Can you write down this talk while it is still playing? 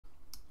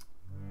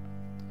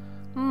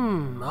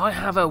I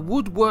have a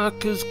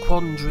woodworker's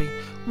quandary.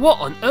 What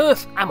on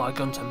earth am I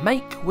going to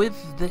make with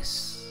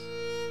this?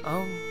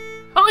 Oh,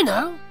 I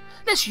know.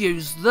 Let's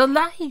use the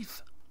lathe.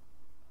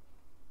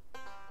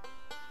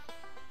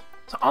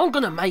 So I'm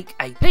going to make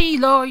a tea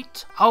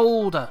light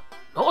holder.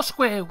 Not a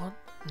square one.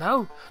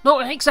 No,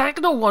 not an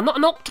hexagonal one, not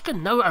an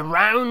octagon, no, a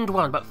round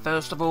one. But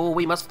first of all,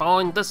 we must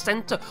find the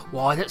centre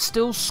while it's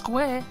still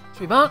square. So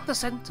we mark the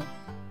centre.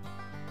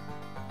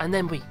 And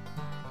then we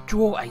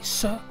draw a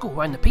circle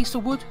around the piece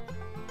of wood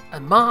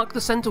and mark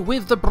the centre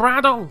with the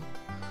bradawl.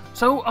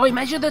 So I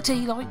measure the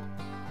tea light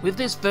with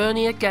this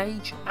vernier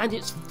gauge, and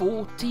it's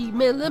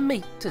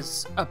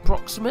 40mm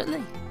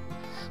approximately.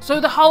 So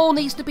the hole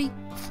needs to be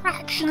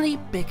fractionally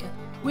bigger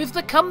with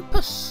the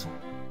compass,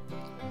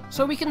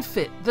 so we can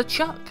fit the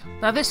chuck.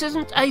 Now this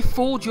isn't a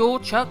 4-jaw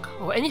chuck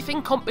or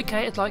anything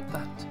complicated like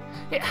that.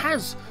 It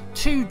has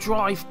 2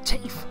 drive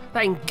teeth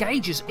that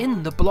engages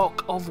in the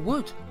block of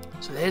wood.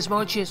 So there's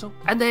my chisel,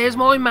 and there's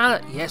my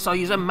mallet. Yes, I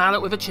use a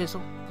mallet with a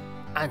chisel,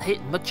 and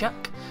hit my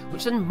chuck,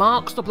 which then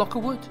marks the block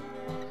of wood.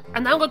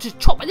 And now I'm going to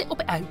chop a little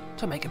bit out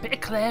to make a bit of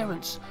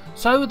clearance,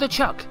 so the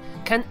chuck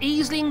can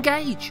easily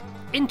engage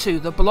into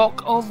the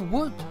block of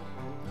wood.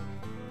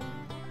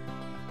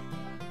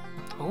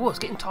 Oh, it's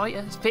getting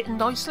tighter, it's fitting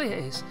nicely, it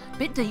is. A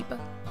bit deeper,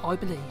 I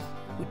believe,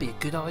 would be a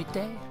good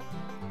idea.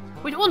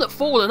 We don't want it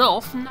falling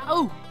off,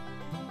 no!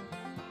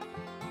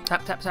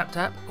 Tap, tap, tap,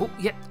 tap. Oh,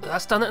 yep,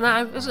 that's done it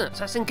now, isn't it?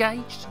 So that's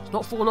engaged, it's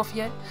not fallen off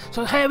yet.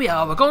 So here we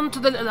are, we're gone to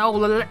the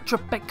old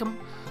Electrobeckham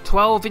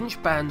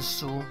 12-inch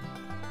bandsaw.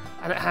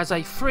 And it has a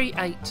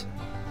 3/8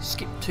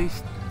 skip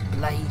tooth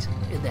blade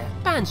in there,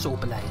 bandsaw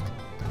blade.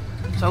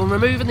 So I'm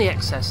removing the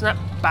excess, and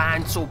that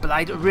bandsaw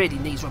blade really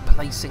needs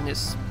replacing.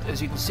 As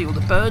you can see, all the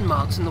burn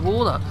marks in the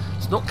walnut.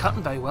 It's not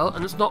cutting very well,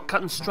 and it's not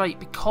cutting straight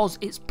because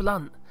it's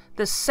blunt.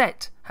 The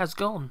set has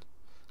gone.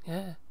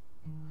 Yeah.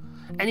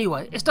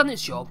 Anyway, it's done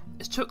its job.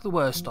 It's took the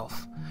worst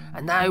off,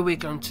 and now we're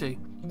going to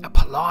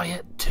apply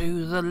it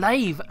to the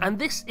lathe. And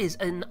this is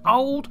an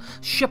old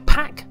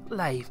Shapak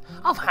lathe.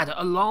 I've had it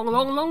a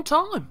long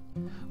time.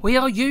 We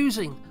are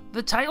using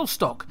the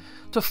tailstock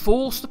to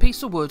force the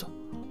piece of wood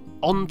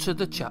onto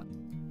the chuck.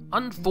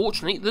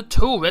 Unfortunately, the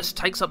tool rest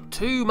takes up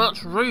too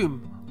much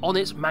room on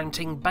its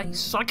mounting base,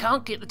 so I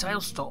can't get the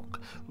tailstock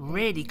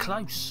really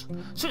close.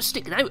 So it's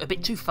sticking out a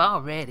bit too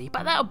far really,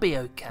 but that'll be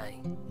okay.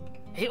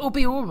 It'll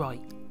be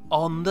alright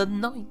on the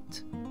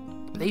night.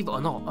 Believe it or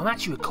not, I'm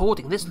actually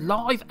recording this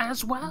live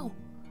as well.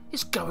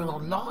 It's going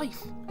on live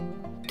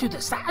to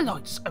the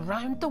satellites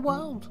around the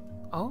world.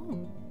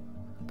 Oh,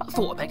 but I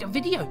thought I'd make a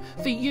video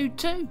for you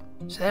too.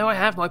 So there I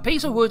have my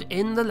piece of wood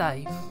in the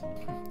lathe.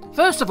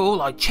 First of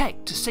all, I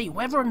check to see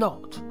whether or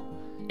not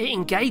it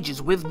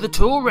engages with the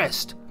tool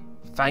rest.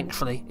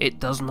 Thankfully, it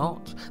does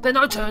not. Then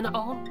I turn it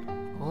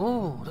on.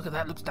 Oh, look at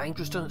that, looks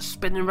dangerous, doesn't it?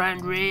 Spinning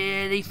around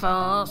really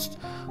fast.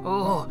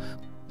 Oh,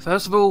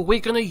 first of all, we're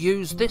going to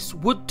use this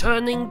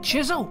wood-turning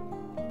chisel.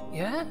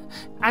 Yeah,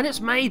 and it's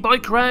made by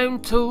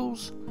Crown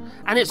Tools,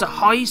 and it's a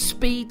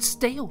high-speed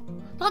steel,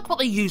 like what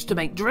they used to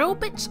make drill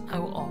bits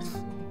out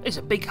of. It's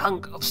a big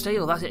hunk of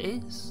steel, that it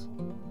is.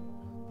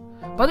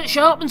 But it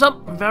sharpens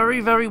up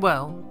very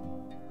well,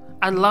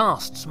 and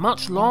lasts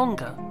much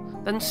longer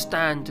than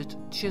standard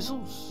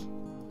chisels.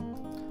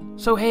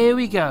 So here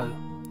we go.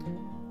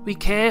 We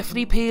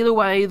carefully peel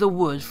away the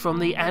wood from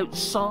the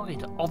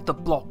outside of the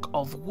block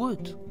of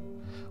wood,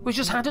 which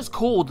has had its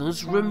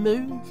corners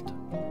removed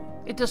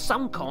into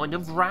some kind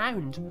of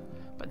round.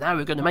 But now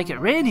we're going to make it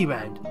really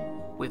round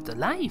with the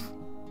lathe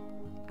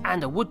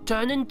and a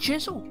wood-turning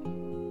chisel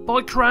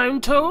by Crown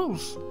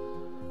Tools.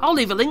 I'll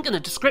leave a link in the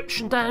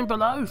description down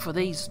below for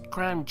these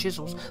Crown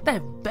chisels.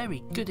 They're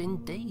very good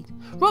indeed.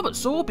 Robert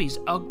Sorby's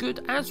are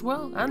good as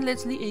well, and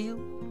Leslie Eel.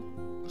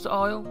 Was it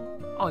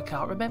Isle? I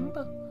can't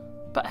remember.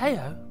 But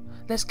hey-ho,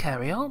 let's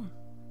carry on.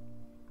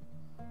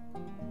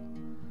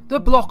 The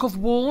block of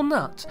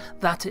walnut,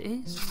 that it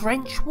is.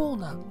 French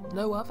walnut,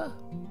 no other.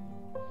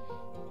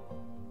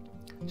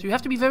 So you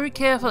have to be very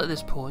careful at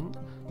this point,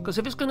 because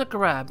if it's going to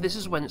grab, this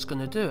is when it's going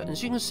to do it. And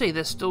as you can see,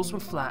 there's still some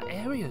flat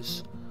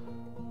areas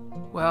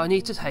where I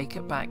need to take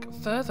it back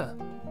further,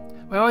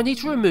 where I need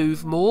to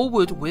remove more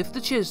wood with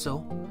the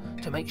chisel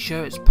to make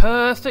sure it's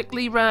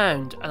perfectly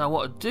round, and I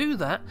want to do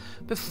that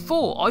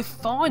before I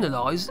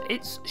finalise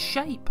its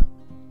shape.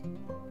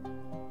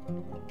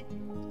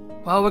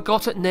 Well, we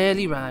got it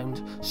nearly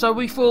round, so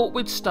we thought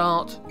we'd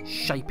start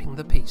shaping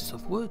the piece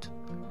of wood.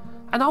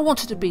 And I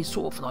want it to be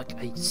sort of like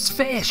a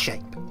sphere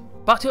shape,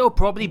 but it'll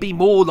probably be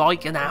more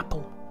like an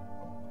apple.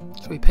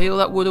 So we peel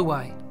that wood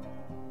away,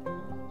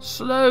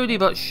 slowly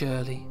but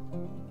surely,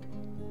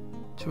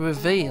 to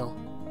reveal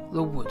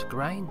the wood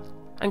grain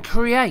and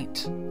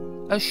create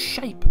a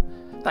shape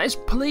that is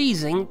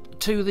pleasing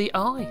to the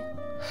eye.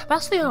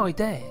 That's the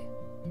idea.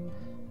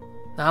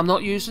 Now I'm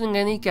not using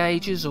any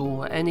gauges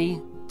or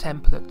any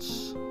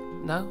templates.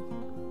 No,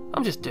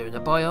 I'm just doing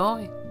it by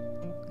eye.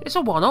 It's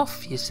a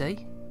one-off, you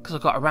see, because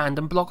I've got a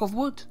random block of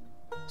wood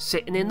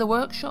sitting in the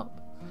workshop.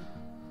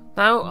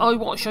 Now I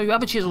want to show you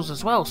other chisels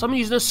as well. So I'm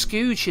using a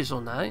skew chisel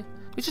now,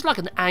 which is like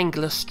an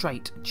angular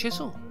straight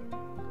chisel.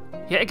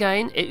 Yet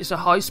again, it is a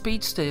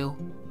high-speed steel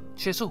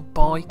chisel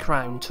by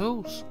Crown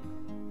Tools.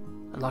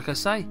 And like I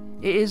say,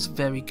 it is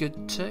very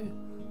good too.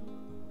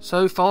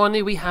 So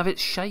finally we have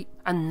its shape,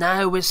 and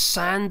now we're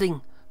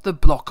sanding the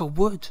block of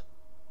wood.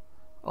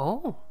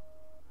 Oh,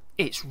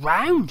 it's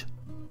round.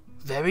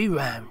 Very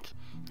round.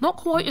 Not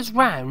quite as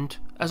round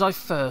as I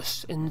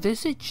first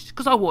envisaged,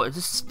 because I wanted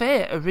a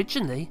sphere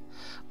originally.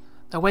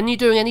 Now when you're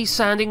doing any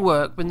sanding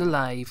work with the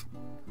lathe,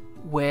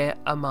 wear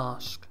a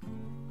mask.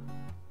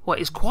 What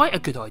is quite a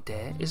good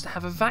idea is to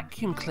have a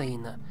vacuum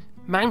cleaner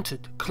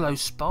mounted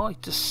close by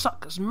to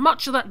suck as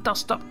much of that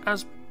dust up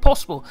as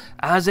possible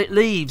as it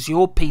leaves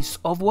your piece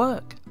of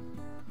work.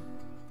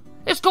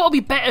 It's got to be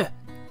better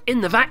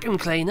in the vacuum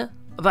cleaner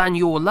than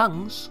your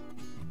lungs.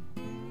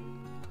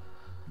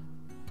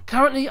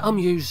 Currently I'm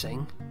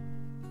using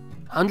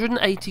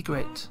 180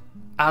 grit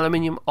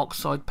aluminium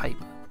oxide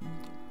paper.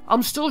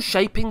 I'm still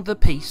shaping the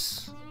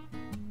piece,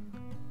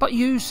 but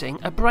using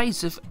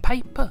abrasive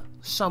paper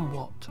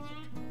somewhat.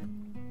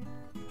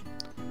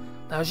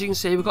 Now as you can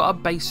see, we've got a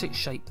basic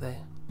shape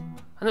there,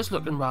 and it's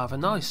looking rather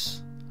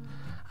nice.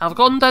 I've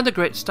gone down the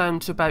grits down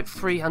to about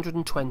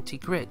 320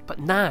 grit, but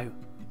now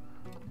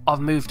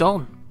I've moved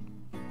on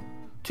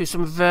to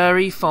some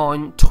very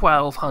fine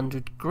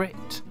 1200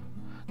 grit.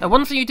 Now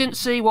one thing you didn't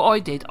see what I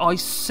did, I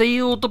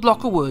sealed the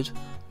block of wood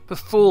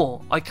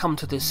before I come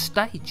to this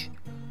stage,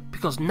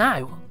 because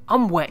now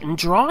I'm wet and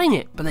drying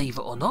it, believe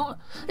it or not.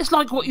 It's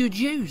like what you'd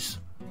use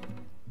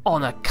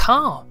on a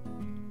car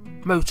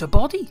motor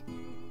body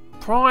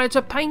prior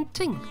to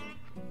painting.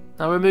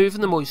 Now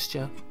removing the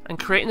moisture and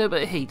creating a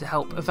bit of heat to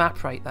help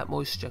evaporate that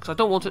moisture, because I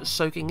don't want it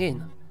soaking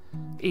in,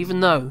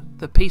 even though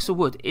the piece of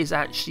wood is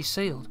actually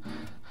sealed.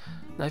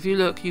 Now if you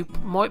look, you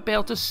might be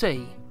able to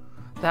see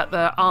that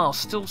there are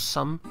still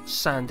some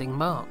sanding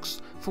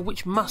marks for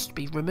which must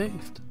be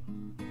removed.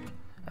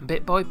 And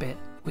bit by bit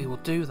we will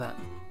do that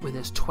with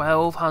this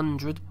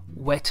 1200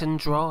 wet and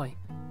dry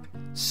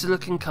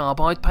silicon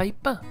carbide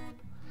paper.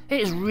 It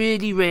is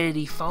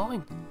really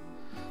fine.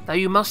 Now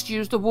you must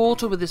use the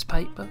water with this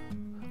paper,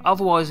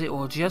 otherwise it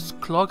will just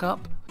clog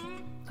up.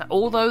 Now,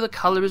 although the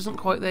colour isn't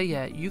quite there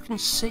yet, you can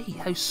see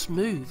how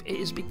smooth it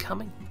is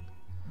becoming.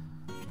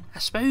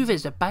 As smooth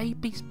as a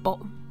baby's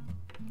bottom.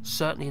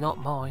 Certainly not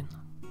mine.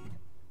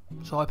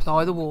 So I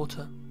apply the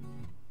water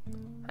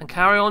and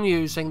carry on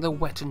using the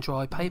wet and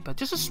dry paper.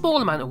 Just a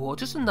small amount of water,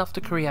 just enough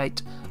to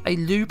create a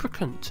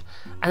lubricant,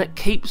 and it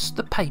keeps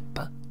the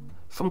paper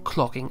from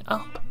clogging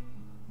up.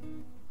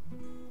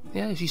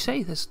 Yeah, as you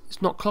see,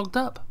 it's not clogged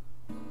up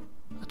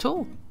at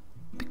all,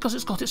 because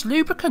it's got its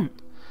lubricant,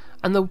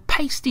 and the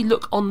pasty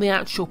look on the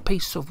actual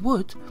piece of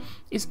wood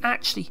is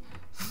actually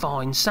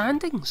fine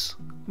sandings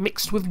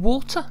mixed with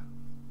water.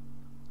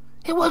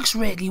 It works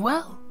really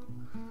well.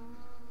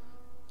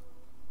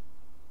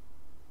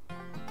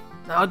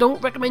 Now I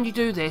don't recommend you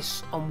do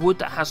this on wood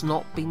that has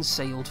not been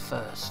sealed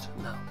first,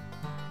 no,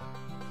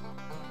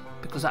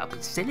 because that would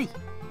be silly,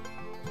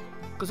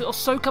 because it'll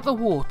soak up the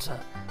water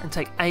and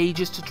take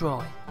ages to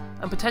dry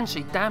and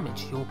potentially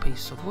damage your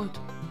piece of wood.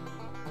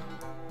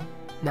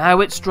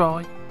 Now it's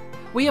dry,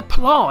 we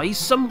apply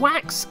some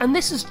wax, and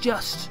this is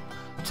just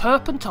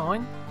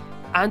turpentine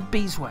and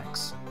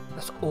beeswax.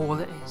 That's all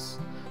it is.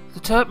 The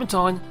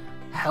turpentine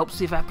helps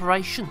the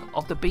evaporation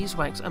of the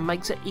beeswax and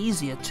makes it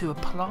easier to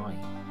apply,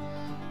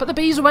 but the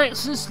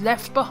beeswax is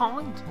left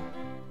behind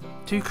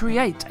to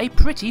create a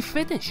pretty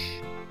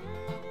finish.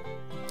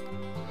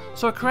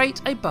 So I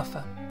create a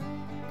buffer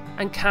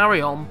and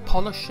carry on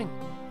polishing.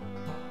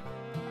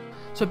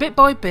 So bit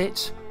by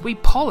bit we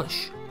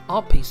polish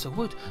our piece of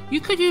wood.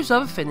 You could use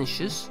other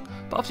finishes,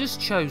 but I've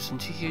just chosen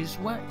to use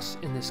wax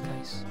in this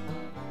case.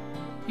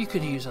 You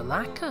could use a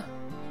lacquer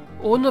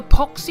or an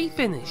epoxy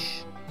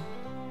finish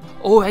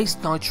or a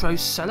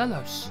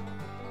nitrocellulose.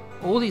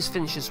 All these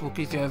finishes will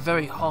give you a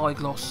very high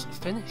gloss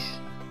finish,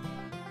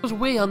 because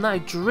we are now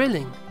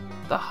drilling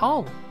the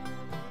hole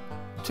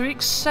to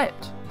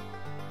accept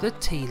the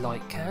tea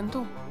light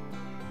candle.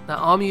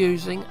 Now I'm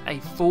using a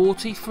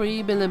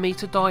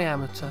 43mm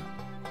diameter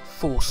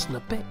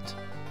Forstner bit.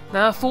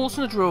 Now a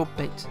Forstner drill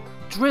bit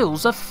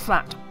drills a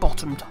flat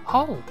bottomed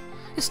hole.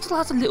 It still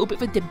has a little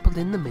bit of a dimple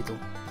in the middle,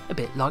 a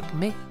bit like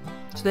me.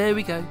 So there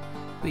we go.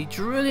 We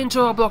drill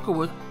into our block of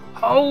wood,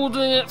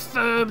 holding it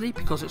firmly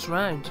because it's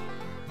round.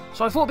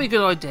 So I thought it'd be a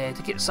good idea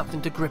to get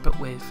something to grip it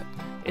with.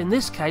 In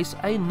this case,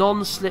 a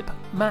non-slip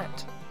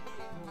mat.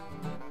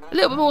 A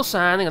little bit more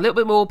sanding, a little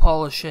bit more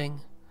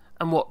polishing,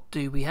 and what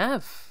do we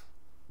have?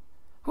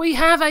 We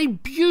have a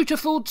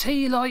beautiful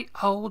tea light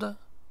holder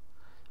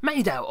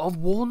made out of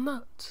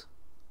walnut.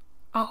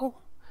 Oh,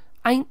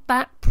 ain't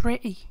that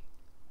pretty?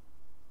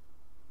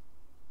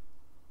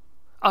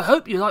 I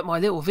hope you like my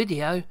little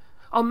video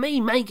on me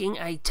making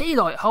a tea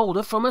light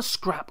holder from a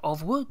scrap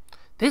of wood.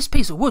 This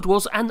piece of wood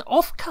was an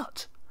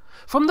offcut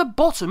from the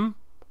bottom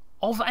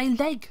of a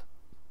leg.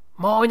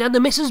 Mine and the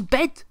missus'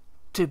 bed,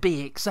 to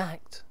be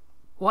exact.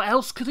 What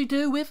else could we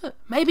do with it?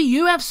 Maybe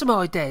you have some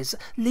ideas.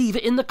 Leave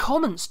it in the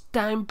comments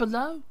down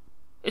below.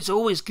 It's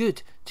always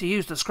good to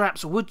use the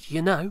scraps of wood,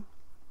 you know.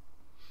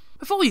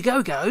 Before you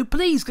go,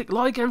 please click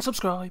like and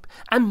subscribe,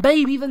 and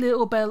maybe the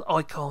little bell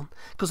icon,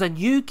 because then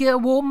you get a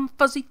warm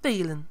fuzzy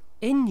feeling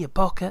in your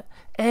pocket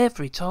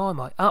every time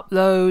I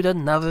upload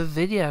another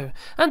video.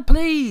 And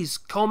please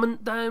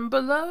comment down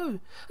below.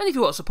 And if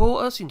you want to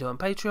support us, you can do it on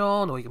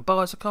Patreon, or you can buy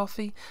us a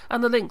coffee,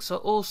 and the links are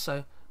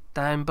also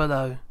down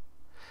below.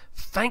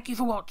 Thank you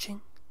for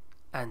watching,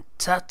 and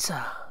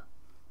ta-ta.